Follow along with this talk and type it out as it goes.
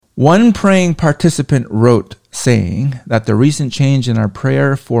One praying participant wrote, saying that the recent change in our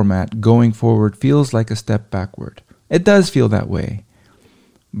prayer format going forward feels like a step backward. It does feel that way,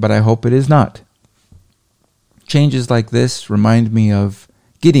 but I hope it is not. Changes like this remind me of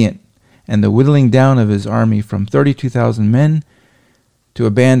Gideon and the whittling down of his army from 32,000 men to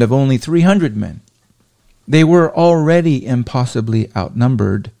a band of only 300 men. They were already impossibly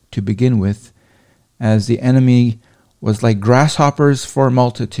outnumbered to begin with, as the enemy was like grasshoppers for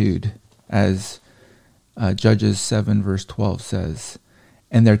multitude, as Judges 7 verse 12 says.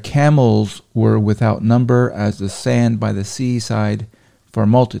 And their camels were without number as the sand by the seaside for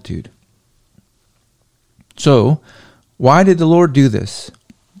multitude. So, why did the Lord do this?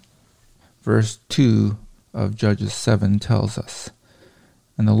 Verse 2 of Judges 7 tells us,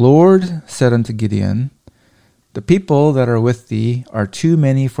 And the Lord said unto Gideon, The people that are with thee are too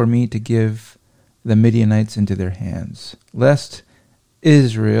many for me to give the Midianites into their hands, lest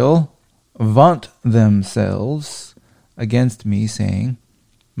Israel vaunt themselves against me, saying,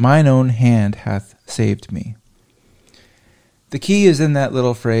 Mine own hand hath saved me. The key is in that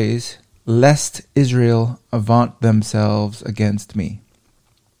little phrase, lest Israel vaunt themselves against me.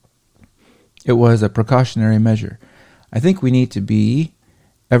 It was a precautionary measure. I think we need to be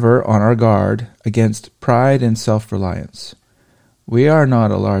ever on our guard against pride and self-reliance. We are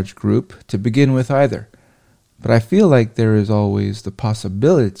not a large group to begin with either, but I feel like there is always the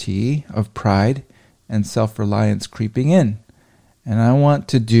possibility of pride and self-reliance creeping in, and I want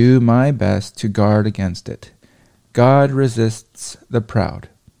to do my best to guard against it. God resists the proud.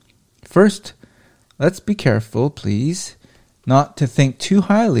 First, let's be careful, please, not to think too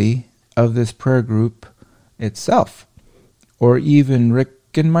highly of this prayer group itself, or even Rick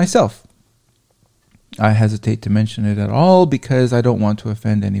and myself. I hesitate to mention it at all because I don't want to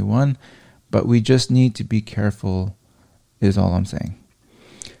offend anyone, but we just need to be careful is all I'm saying.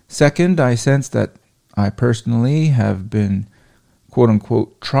 Second, I sense that I personally have been,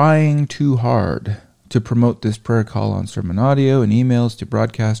 quote-unquote, trying too hard to promote this prayer call on sermon audio and emails to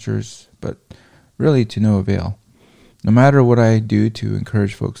broadcasters, but really to no avail. No matter what I do to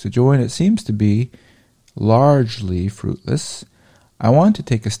encourage folks to join, it seems to be largely fruitless. I want to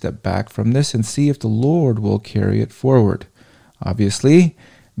take a step back from this and see if the Lord will carry it forward. Obviously,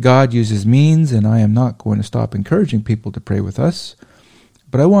 God uses means, and I am not going to stop encouraging people to pray with us,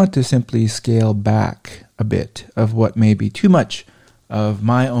 but I want to simply scale back a bit of what may be too much of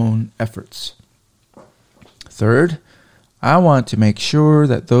my own efforts. Third, I want to make sure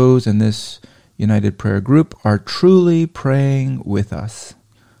that those in this United Prayer Group are truly praying with us.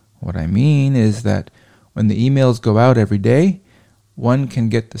 What I mean is that when the emails go out every day, one can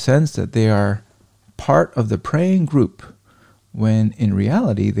get the sense that they are part of the praying group, when in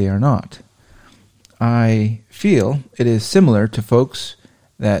reality they are not. I feel it is similar to folks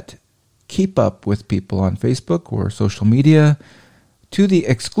that keep up with people on Facebook or social media to the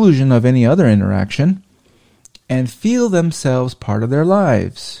exclusion of any other interaction and feel themselves part of their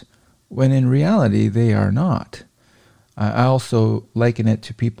lives, when in reality they are not. I also liken it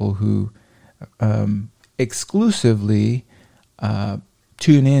to people who exclusively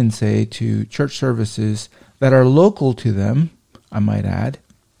tune in, say, to church services that are local to them, I might add,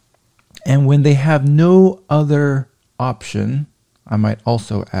 and when they have no other option, I might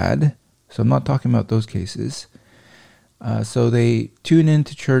also add, so I'm not talking about those cases, so they tune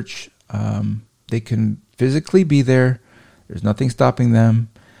into church, they can physically be there, there's nothing stopping them,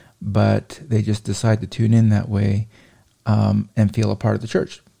 but they just decide to tune in that way and feel a part of the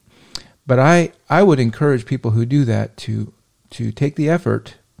church. But I would encourage people who do that to take the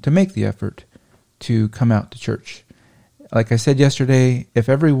effort, to make the effort to come out to church. Like I said yesterday, if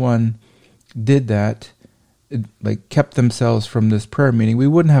everyone did that, like kept themselves from this prayer meeting, we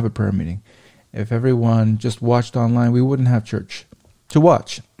wouldn't have a prayer meeting. If everyone just watched online, we wouldn't have church to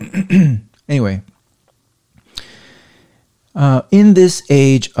watch. Anyway, in this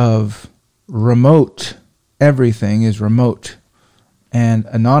age of remote, everything is remote and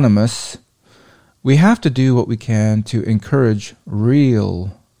anonymous, we have to do what we can to encourage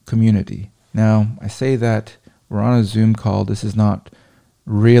real community. Now, I say that we're on a Zoom call. This is not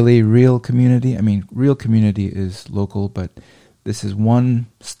really real community. I mean, real community is local, but this is one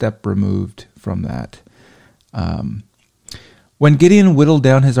step removed from that. When Gideon whittled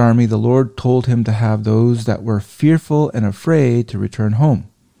down his army, the Lord told him to have those that were fearful and afraid to return home.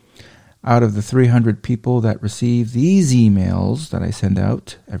 Out of the 300 people that receive these emails that I send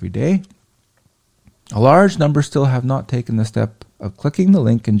out every day, a large number still have not taken the step of clicking the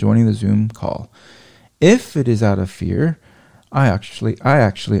link and joining the Zoom call. If it is out of fear, I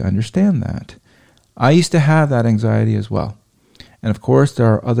actually understand that. I used to have that anxiety as well. And of course,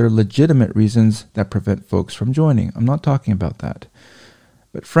 there are other legitimate reasons that prevent folks from joining. I'm not talking about that.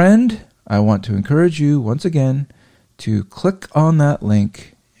 But friend, I want to encourage you once again to click on that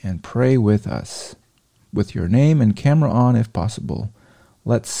link and pray with us, with your name and camera on if possible.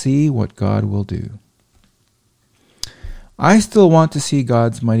 Let's see what God will do. I still want to see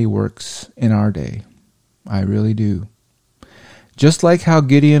God's mighty works in our day. I really do. Just like how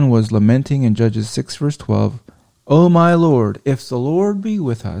Gideon was lamenting in Judges 6 verse 12, "O my Lord, if the Lord be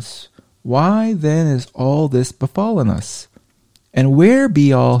with us, why then is all this befallen us? And where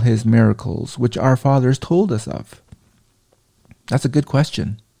be all his miracles which our fathers told us of?" That's a good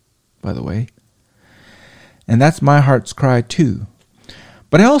question, by the way. And that's my heart's cry too.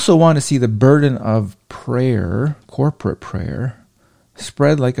 But I also want to see the burden of prayer, corporate prayer,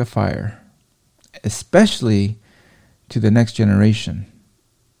 spread like a fire, especially to the next generation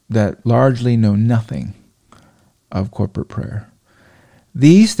that largely know nothing of corporate prayer.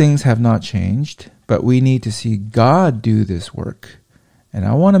 These things have not changed, but we need to see God do this work. And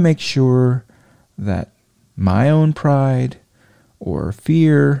I want to make sure that my own pride or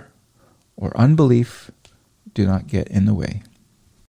fear or unbelief do not get in the way.